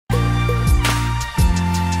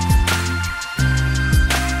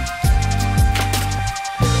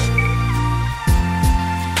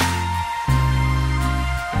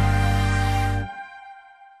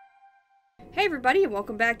everybody, and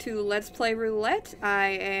welcome back to Let's Play Roulette. I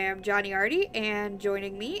am Johniarty, and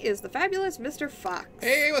joining me is the fabulous Mr. Fox.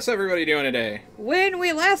 Hey, what's everybody doing today? When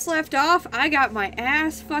we last left off, I got my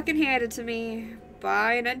ass fucking handed to me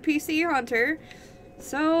by an NPC hunter.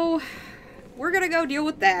 So, we're gonna go deal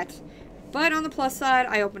with that. But on the plus side,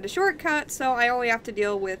 I opened a shortcut, so I only have to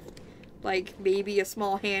deal with, like, maybe a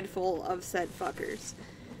small handful of said fuckers.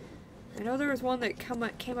 I know there was one that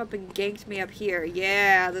came up and ganked me up here.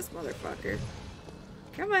 Yeah, this motherfucker.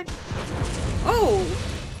 Come on. Oh!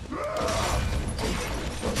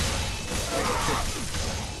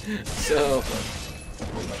 So,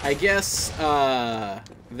 I guess,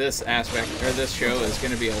 this aspect, or this show is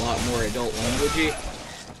going to be a lot more adult languagey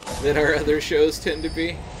than our other shows tend to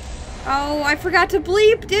be. Oh, I forgot to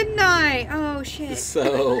bleep, didn't I? Oh, shit.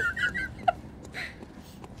 So...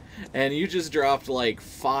 And you just dropped like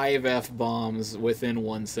 5 F-bombs within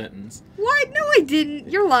one sentence. What? No, I didn't.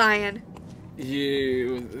 You're lying.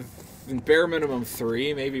 You... bare minimum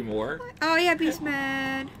 3, maybe more. Oh, yeah,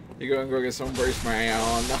 Beastman. You go and go get some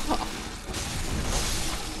Beastman.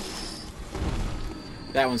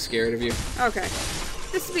 That one's scared of you. Okay.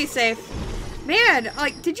 Just to be safe. Man,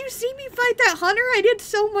 like, did you see me fight that hunter? I did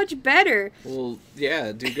so much better. Well,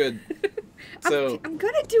 yeah, do good. So I'm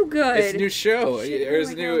gonna do good. It's a new show. Shit, There's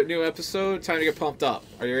a new episode. Time to get pumped up.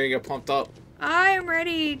 Are you ready to get pumped up? I am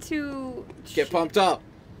ready to get pumped up.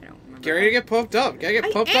 I don't remember. Get ready to get pumped up. Gotta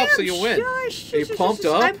get pumped up so you win. Shush, Are you pumped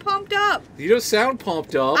up? I'm pumped up. You don't sound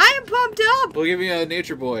pumped up. I am pumped up. Well, give me a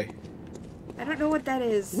nature boy. I don't know what that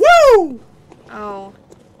is. Woo! Oh.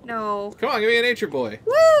 No. Come on, give me a nature boy.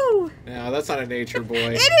 Woo! No, that's not a nature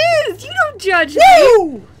boy. It is! You don't judge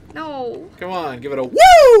Woo! me! No. Come on, give it a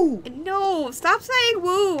woo! No, stop saying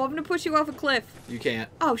woo! I'm gonna push you off a cliff. You can't.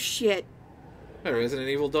 Oh, shit. Resident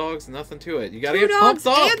Evil dogs, nothing to it. You gotta 2 get pumped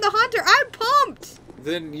dogs up! and the hunter! I'm pumped!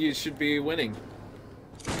 Then you should be winning.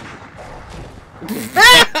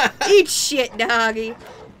 Ah! Eat shit, doggy.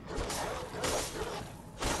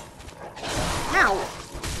 Ow.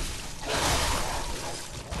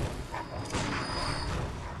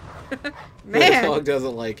 Man. The dog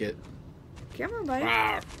doesn't like it. Come on, buddy.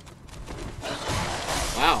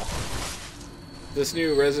 Wow. This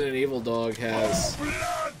new Resident Evil dog has...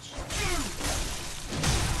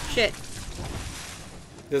 Shit.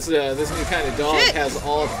 This new kind of dog Shit. has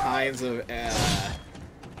all kinds of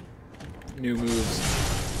new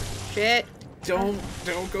moves. Shit. Don't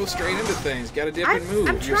go straight into things. Gotta dip and move.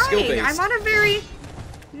 I'm You're trying. skill-based. I'm on a very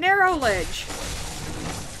narrow ledge.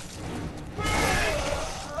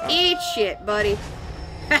 Eat shit, buddy.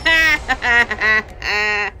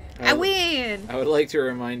 I win. I would like to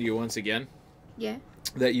remind you once again. Yeah.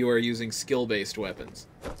 That you are using skill-based weapons.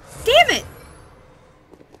 Damn it!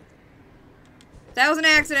 That was an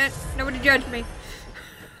accident. Nobody judged me.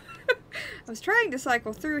 I was trying to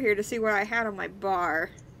cycle through here to see what I had on my bar.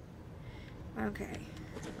 Okay.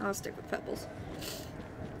 I'll stick with pebbles.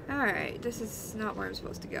 Alright, this is not where I'm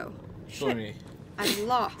supposed to go. Shit. I'm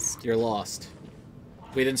lost. You're lost.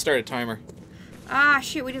 We didn't start a timer. Ah,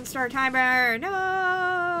 shit, we didn't start a timer.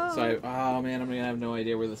 No! So oh man, I'm gonna have no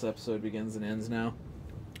idea where this episode begins and ends now.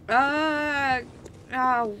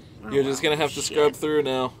 You're just gonna have to scrub through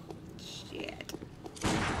now. Shit.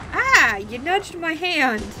 Ah, you nudged my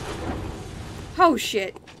hand. Oh,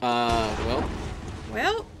 shit. Well.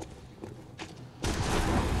 Well.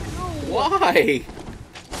 Why?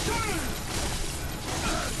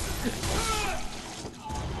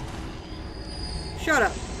 Shut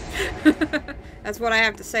up. That's what I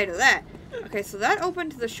have to say to that. Okay, so that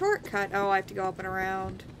opened the shortcut. Oh, I have to go up and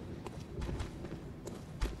around.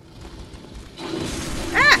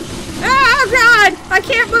 Ah! Oh, God! I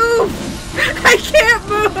can't move! I can't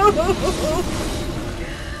move!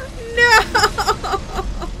 No!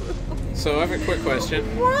 So I have a quick question.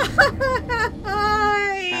 Why?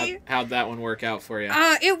 How'd that one work out for you?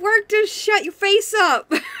 It worked to shut your face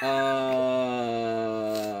up.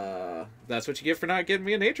 That's what you get for not getting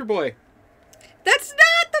me a nature boy. That's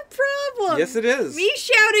not the problem. Yes, it is. Me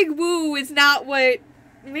shouting woo is not what...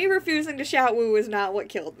 Me refusing to shout woo is not what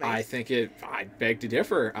killed me. I beg to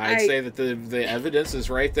differ. I'd say that the evidence is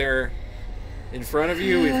right there in front of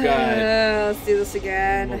you. We've got... let's do this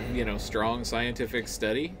again. You know, strong scientific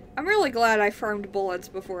study. I'm really glad I farmed bullets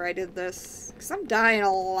before I did this. Because I'm dying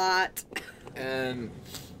a lot. And...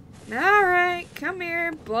 Alright, come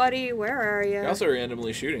here, buddy. Where are you? You're also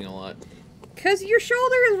randomly shooting a lot. Because your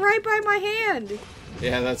shoulder is right by my hand.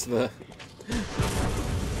 Yeah, that's the...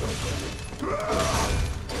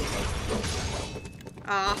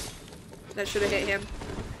 Ah, that should have hit him.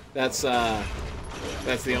 That's the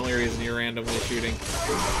only reason you're randomly shooting.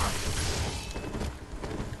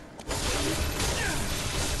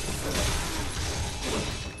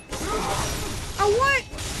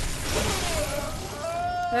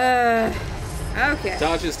 Okay.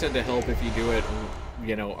 Dodges tend to help if you do it,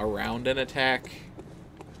 you know, around an attack.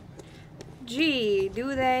 Gee,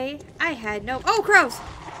 do they? I had no... Oh, crows!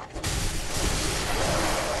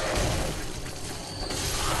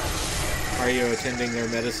 Are you attending their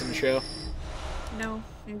medicine show? No,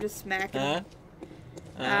 I'm just smacking. Huh?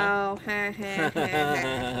 Oh, ha ha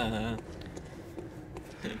ha.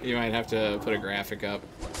 You might have to put a graphic up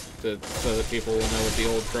so that people will know what the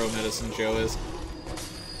old crow medicine show is.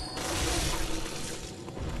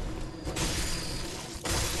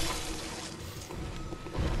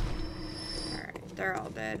 Alright, they're all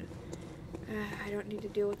dead. I don't need to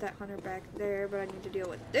deal with that hunter back there, but I need to deal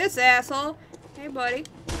with this asshole. Hey, buddy.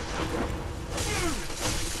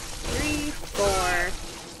 3,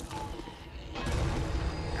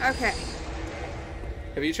 4. Okay.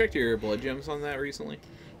 Have you checked your blood gems on that recently?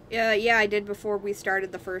 Yeah, I did before we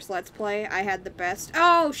started the first Let's Play. I had the best.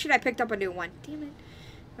 Oh, shit, I picked up a new one. Damn it.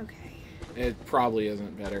 Okay. It probably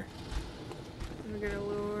isn't better. We're gonna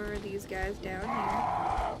lure these guys down here.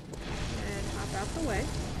 And hop out the way.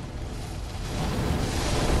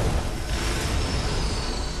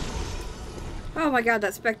 Oh my god,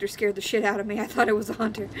 that specter scared the shit out of me. I thought it was a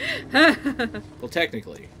hunter. Well,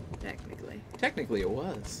 technically. Technically it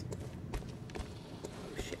was. Oh,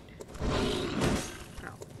 shit.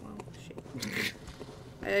 Oh, well, shit.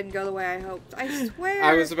 I didn't go the way I hoped. I swear.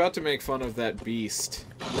 I was about to make fun of that beast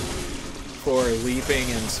for leaping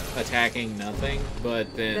and attacking nothing,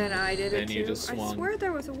 but then I did it too. you just swung. I swear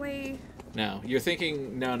there was a way. No, you're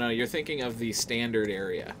thinking... No, you're thinking of the standard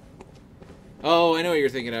area. Oh, I know what you're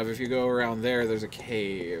thinking of. If you go around there, there's a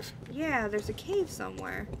cave. Yeah, there's a cave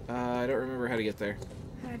somewhere. I don't remember how to get there.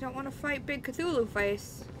 I don't want to fight Big Cthulhu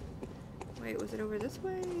Face. Wait, was it over this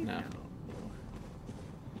way? No.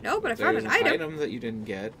 No, but I found an item. That you didn't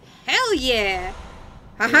get. Hell yeah!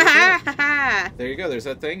 Ha There you ha go. ha ha! There you go. There's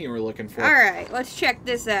that thing you were looking for. Alright, let's check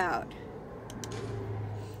this out.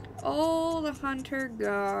 Oh, the hunter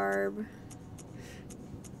garb.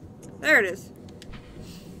 There it is.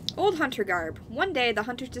 Old hunter garb. One day, the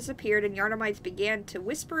hunters disappeared and Yarnamites began to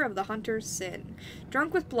whisper of the hunter's sin.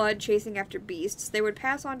 Drunk with blood, chasing after beasts, they would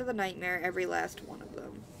pass on to the nightmare, every last one of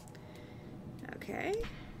them. Okay.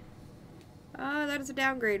 That is a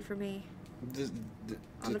downgrade for me.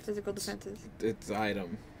 On the physical defenses. It's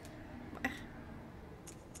item.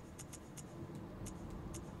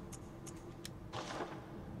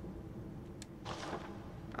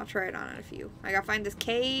 I'll try it on a few. I gotta find this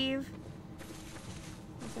cave.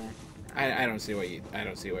 What's that? I don't see why I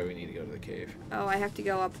don't see why we need to go to the cave. Oh, I have to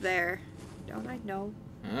go up there. Don't I? No.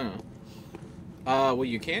 Oh. Well,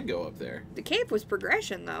 you can go up there. The cave was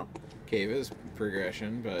progression, though. Cave is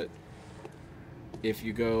progression, but if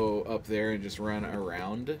you go up there and just run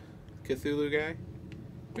around Cthulhu guy,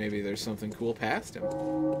 maybe there's something cool past him.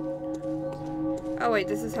 Oh, wait,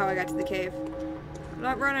 this is how I got to the cave. I'm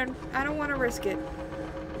not running. I don't want to risk it.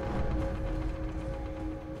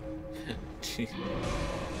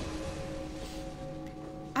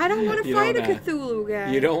 I don't want to fight a Cthulhu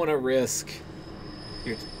guy. You don't want to risk...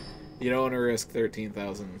 You don't want to risk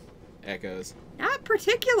 13,000 echoes. Not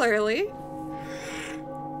particularly.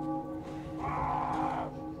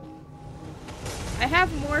 I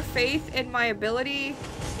have more faith in my ability.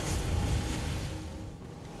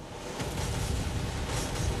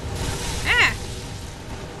 Ah!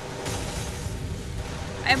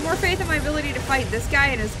 I have more faith in my ability to fight this guy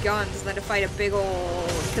and his guns than to fight a big ol'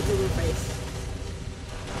 Cthulhu face.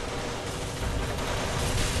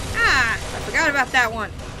 Ah! I forgot about that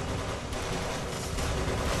one.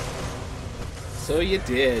 So you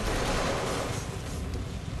did.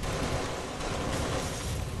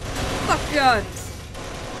 Fuck guns.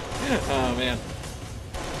 Oh, man.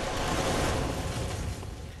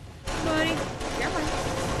 Buddy, come on.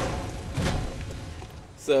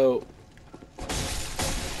 So...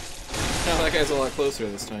 Oh, that guy's a lot closer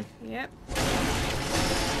this time. Yep.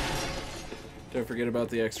 Don't forget about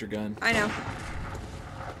the extra gun. I know.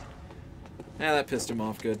 Ah, that pissed him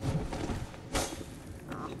off good.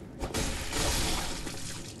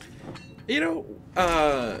 You know,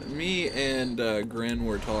 me and Grin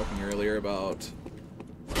were talking earlier about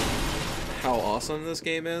how awesome this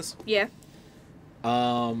game is. Yeah.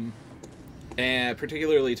 And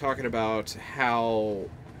particularly talking about how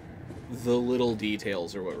the little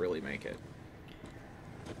details are what really make it.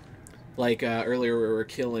 Like, earlier we were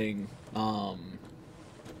killing, bell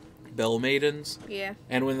maidens. Yeah.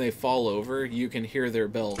 And when they fall over, you can hear their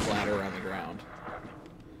bell clatter on the ground.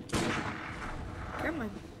 Come on.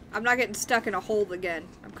 I'm not getting stuck in a hole again.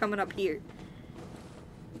 I'm coming up here.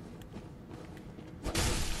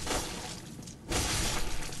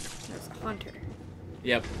 There's a hunter.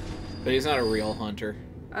 Yep. But he's not a real hunter.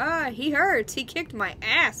 He hurts. He kicked my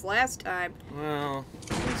ass last time. Well,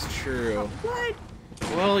 that's true. What?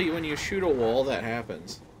 Well, when you shoot a wall, that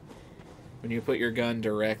happens. When you put your gun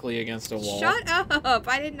directly against a wall. Shut up!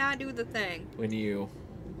 I did not do the thing. When you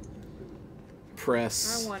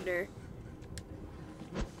press... I wonder.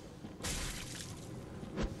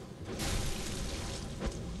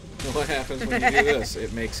 What happens when you do this?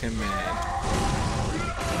 It makes him mad.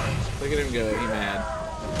 Look at him go. He mad.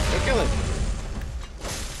 Go kill him.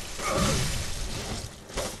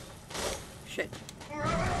 Shit.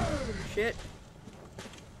 Shit.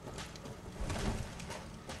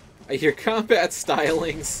 Your combat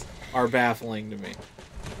stylings are baffling to me.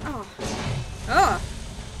 Oh. Oh.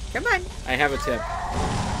 Come on. I have a tip.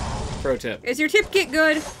 Pro tip. Is your tip kit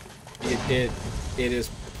good? It is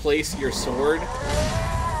place your sword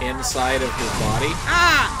inside of his body.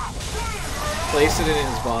 Ah! Place it in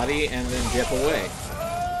his body and then dip away.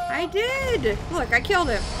 I did. Look, I killed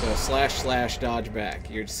him. So / dodge back.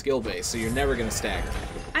 You're skill based, so you're never gonna stagger.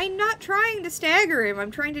 I'm not trying to stagger him. I'm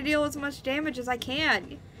trying to deal as much damage as I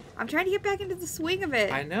can. I'm trying to get back into the swing of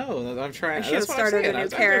it. I know. I'm trying. I should have started a new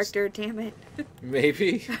character. Damn it.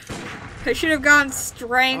 Maybe. I should have gone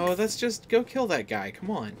strength. Oh, that's just go kill that guy.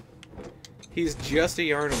 Come on. He's just a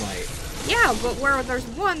Yarnamite. Yeah, but where there's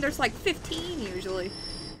one, there's like 15 usually.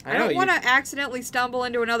 I don't want to accidentally stumble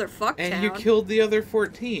into another fuck town. And you killed the other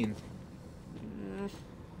 14.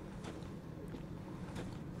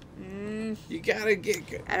 You gotta get.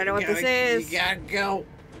 I don't know what this is. You gotta go.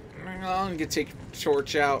 I'm gonna take your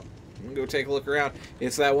torch out. I'm gonna go take a look around.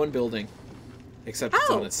 It's that one building, except it's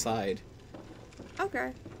on its side.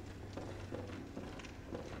 Okay.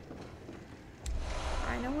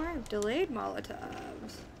 I know where I've delayed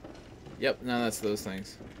Molotovs. Yep, no, that's those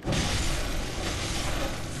things.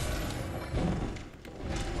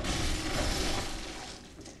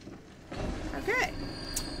 Okay.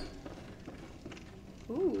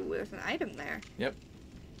 Ooh, there's an item there. Yep.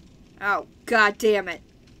 Oh, god damn it.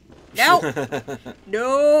 Nope.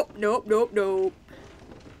 Nope, nope, nope, nope.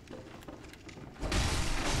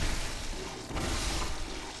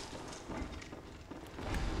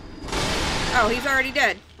 Oh, he's already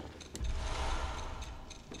dead.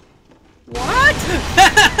 What?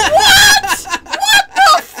 What? What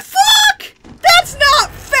the fuck? That's not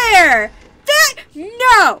fair!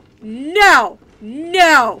 No! No!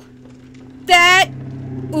 No! That...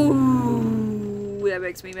 Ooh, that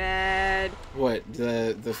makes me mad. What,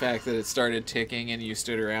 the fact that it started ticking and you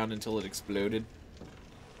stood around until it exploded?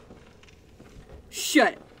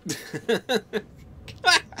 Shut it.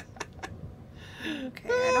 Okay,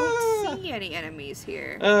 I don't see any enemies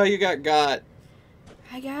here. Oh, you got.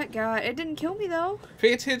 I got. It didn't kill me, though.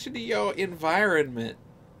 Pay attention to your environment.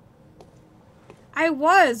 I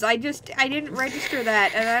didn't register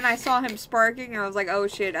that, and then I saw him sparking, and I was like, oh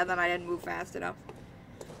shit, and then I didn't move fast enough.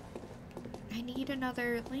 I need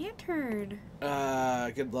another lantern.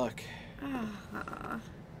 Good luck.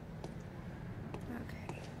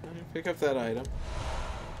 Okay. Pick up that item.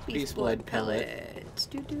 Beast blood pellet.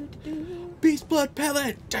 Beast blood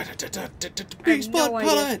pellet! Beast blood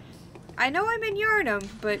pellet! I know I'm in Yarnum,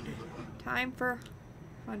 but time for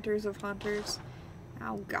Hunters of Hunters.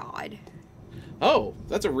 Oh god. Oh,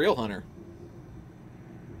 that's a real hunter.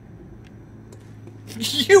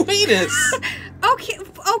 You hate us! Okay,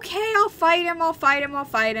 I'll fight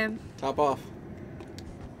him. Top off.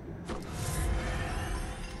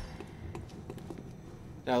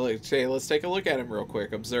 Now, let's take a look at him real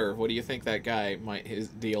quick. Observe. What do you think that guy his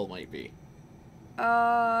deal might be?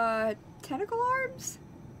 Tentacle arms?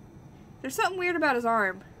 There's something weird about his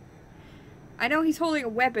arm. I know he's holding a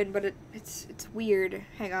weapon, but it's weird.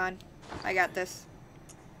 Hang on. I got this.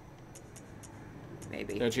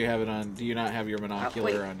 Maybe. Don't you have it on? Do you not have your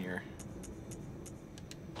monocular on your...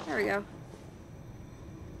 There we go.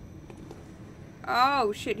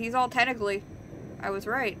 Oh, shit. He's all tentacly. I was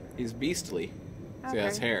right. He's beastly. Okay. See,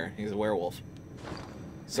 that's hair. He's a werewolf.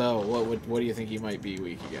 So, what do you think he might be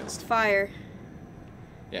weak against? Fire.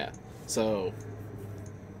 Yeah. So...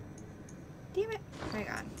 Damn it. Hang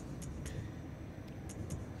on.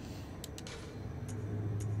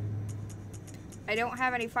 I don't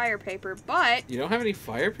have any fire paper, but... You don't have any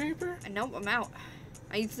fire paper? Nope, I'm out.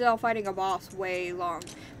 I'm still fighting a boss way long.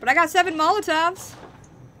 But I got 7 Molotovs.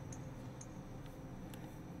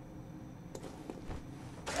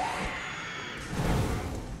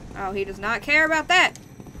 Oh, he does not care about that.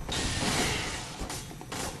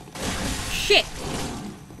 Shit.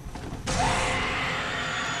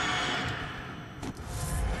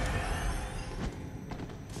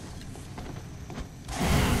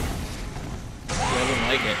 He doesn't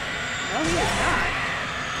like it. No, he does not.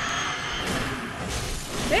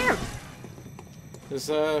 Damn. Just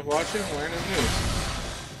watch him learn his moves.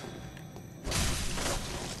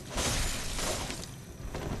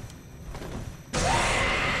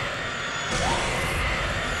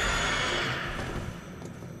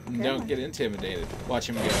 Okay. Don't get intimidated. Watch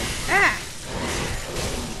him go. Ah!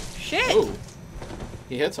 Shit! Oh!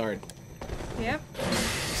 He hits hard. Yep.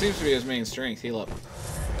 Seems to be his main strength. Heal up.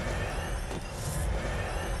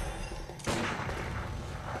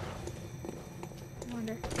 I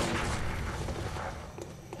wonder.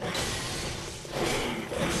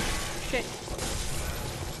 Shit.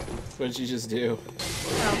 What did you just do?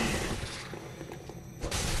 Oh.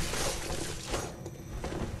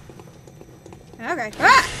 Okay.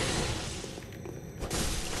 Ah!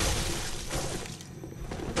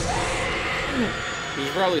 You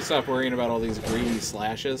should probably stop worrying about all these greedy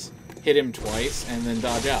slashes. Hit him twice and then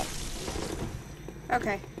dodge out.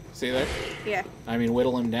 Okay. See there? Yeah. I mean,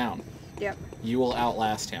 whittle him down. Yep. You will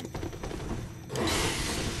outlast him.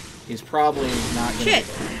 He's probably not gonna... Shit!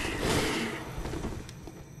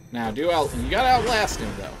 Now, you gotta outlast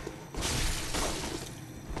him, though.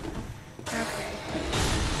 Okay.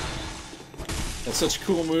 That's such a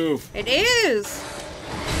cool move. It is!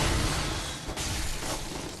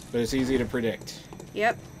 But it's easy to predict.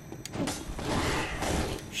 Yep.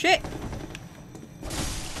 Shit!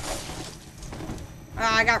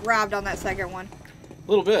 I got robbed on that second one. A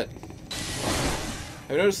little bit.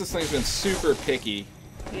 I've noticed this thing's been super picky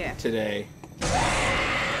today.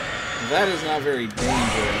 That is not very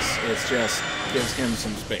dangerous. It's just gives him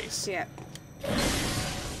some space. Yep.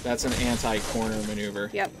 That's an anti-corner maneuver.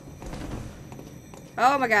 Yep.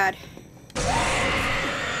 Oh my god.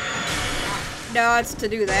 No, it's to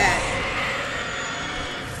do that.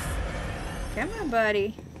 Come on,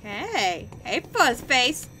 buddy. Hey. Hey,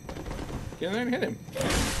 Fuzzface. Get in there and hit him.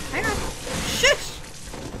 Hang on. Shush!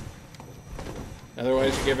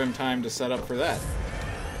 Otherwise, you give him time to set up for that.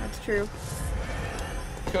 That's true.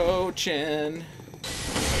 Coachin'.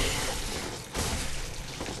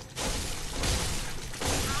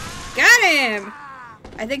 Got him!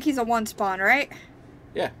 I think he's a one spawn, right?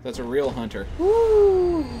 Yeah, that's a real hunter.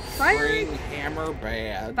 Ooh. Firing hammer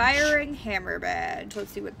badge. Firing hammer badge.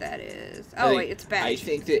 Let's see what that is. Oh, wait, it's badge. I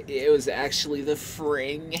think that it was actually the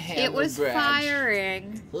fring hammer badge. It was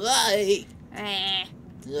firing. Aye. Eh.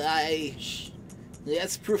 Aye.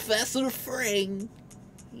 That's Professor Fring.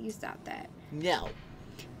 You stop that. No.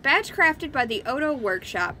 Badge crafted by the Odo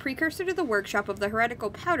Workshop, precursor to the workshop of the heretical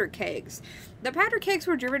powder kegs. The powder kegs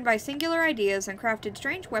were driven by singular ideas and crafted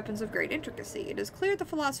strange weapons of great intricacy. It is clear the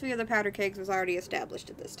philosophy of the powder kegs was already established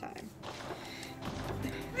at this time.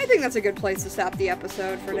 I think that's a good place to stop the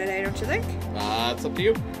episode for today, don't you think? It's up to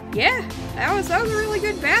you. Yeah, that was a really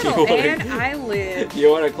good battle, and I lived. You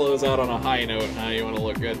want to close out on a high note, huh? You want to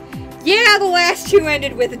look good. Yeah, the last two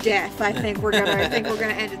ended with death. I think we're gonna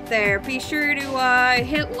end it there. Be sure to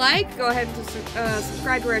hit like, go ahead and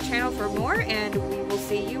subscribe to our channel for more, and we will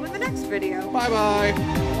see you in the next video. Bye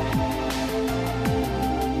bye.